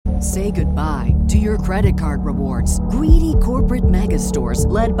Say goodbye to your credit card rewards. Greedy corporate mega stores,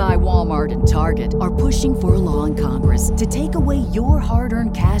 led by Walmart and Target, are pushing for a law in Congress to take away your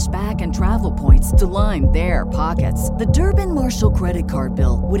hard-earned cash back and travel points to line their pockets. The Durbin-Marshall credit card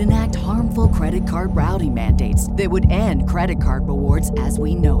bill would enact harmful credit card routing mandates that would end credit card rewards as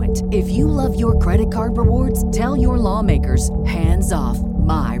we know it. If you love your credit card rewards, tell your lawmakers, hands off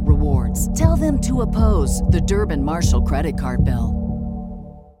my rewards. Tell them to oppose the Durbin-Marshall credit card bill.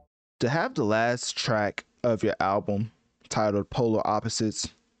 To have the last track of your album titled Polar Opposites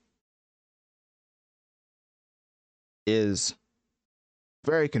is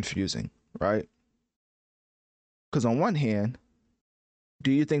very confusing, right? Because on one hand,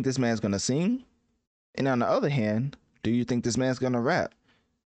 do you think this man's going to sing? And on the other hand, do you think this man's going to rap?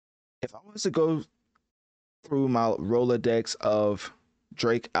 If I was to go through my Rolodex of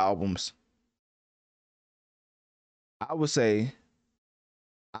Drake albums, I would say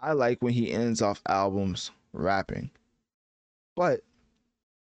I like when he ends off albums rapping. But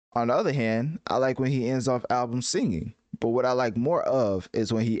on the other hand, I like when he ends off albums singing. But what I like more of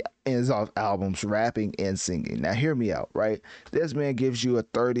is when he ends off albums rapping and singing. Now, hear me out, right? This man gives you a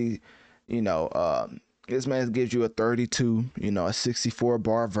 30, this man gives you a 32, a 64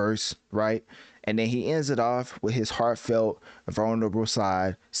 bar verse, right? And then he ends it off with his heartfelt, vulnerable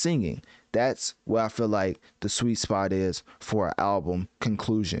side singing. That's where I feel like the sweet spot is for an album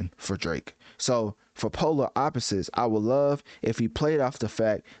conclusion for Drake. So for Polar Opposites, I would love if he played off the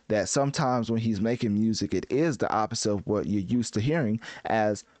fact that sometimes when he's making music, it is the opposite of what you're used to hearing,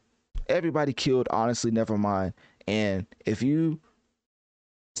 as Everybody Killed Honestly Nevermind. And if you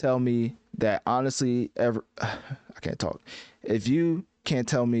tell me that I can't talk. If you can't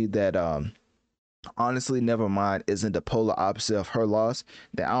tell me that Honestly Nevermind isn't the polar opposite of Her Loss,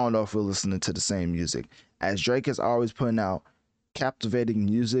 then I don't know if we're listening to the same music. As Drake is always putting out captivating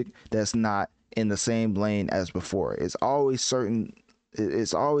music that's not in the same lane as before. It's always certain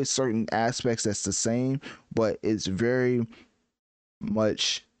aspects that's the same, but it's very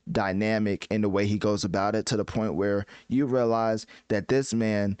much dynamic in the way he goes about it, to the point where you realize that this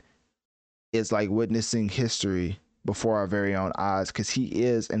man is like witnessing history before our very own eyes, because he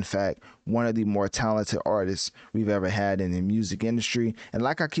is in fact one of the more talented artists we've ever had in the music industry. And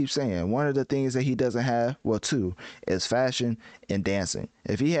like I keep saying, one of the things that he doesn't have, well, two, is fashion and dancing.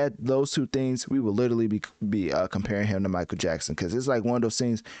 If he had those two things, we would literally be comparing him to Michael Jackson, because it's like one of those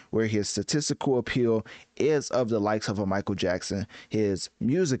things where his statistical appeal is of the likes of a Michael Jackson, his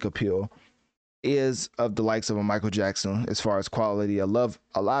music appeal is of the likes of a Michael Jackson as far as quality. I love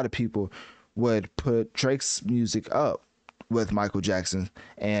a lot of people would put Drake's music up with Michael Jackson,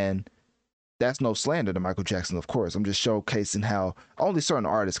 and that's no slander to Michael Jackson, of course. I'm just showcasing how only certain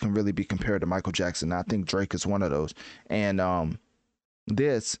artists can really be compared to Michael Jackson. I think Drake is one of those. And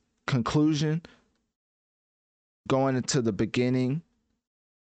this conclusion, going into the beginning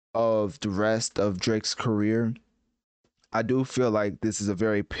of the rest of Drake's career, I do feel like this is a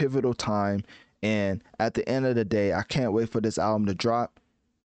very pivotal time. And at the end of the day, I can't wait for this album to drop.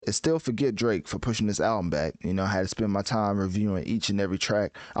 And still forget Drake for pushing this album back. I had to spend my time reviewing each and every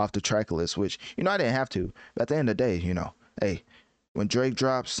track off the track list, which, I didn't have to. But at the end of the day, hey, when Drake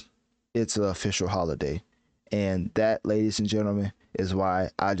drops, it's an official holiday. And that, ladies and gentlemen, is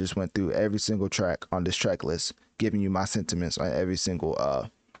why I just went through every single track on this track list, giving you my sentiments on every single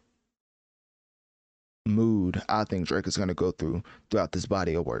mood I think Drake is going to go throughout this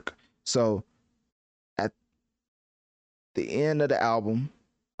body of work. So at the end of the album,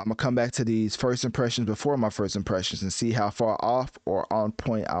 I'm going to come back to these first impressions before my first impressions and see how far off or on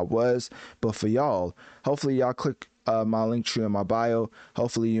point I was. But for y'all, hopefully y'all click my link tree in my bio.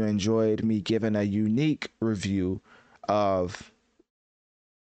 Hopefully you enjoyed me giving a unique review of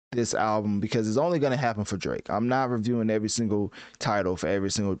this album, because it's only going to happen for Drake. I'm not reviewing every single title for every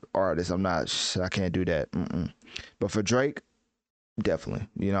single artist. I can't do that. But for Drake, definitely.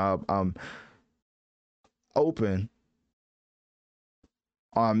 I'm open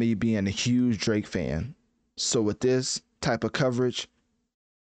on me being a huge Drake fan. So with this type of coverage,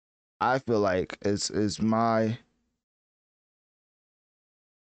 I feel like is my, I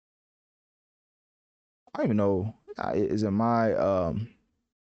don't even know, is it my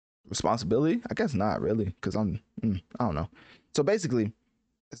responsibility? I guess not really, because I don't know. So basically,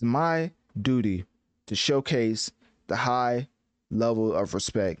 it's my duty to showcase the high level of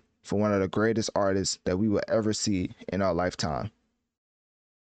respect for one of the greatest artists that we will ever see in our lifetime.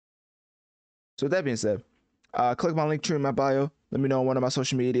 So with that being said, click my link tree in my bio. Let me know on one of my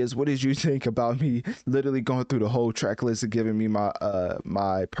social medias. What did you think about me literally going through the whole track list and giving me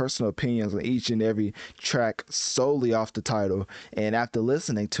my personal opinions on each and every track solely off the title? And after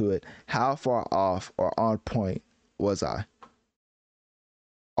listening to it, how far off or on point was I?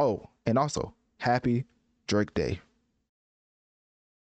 Oh, and also, happy Drake Day.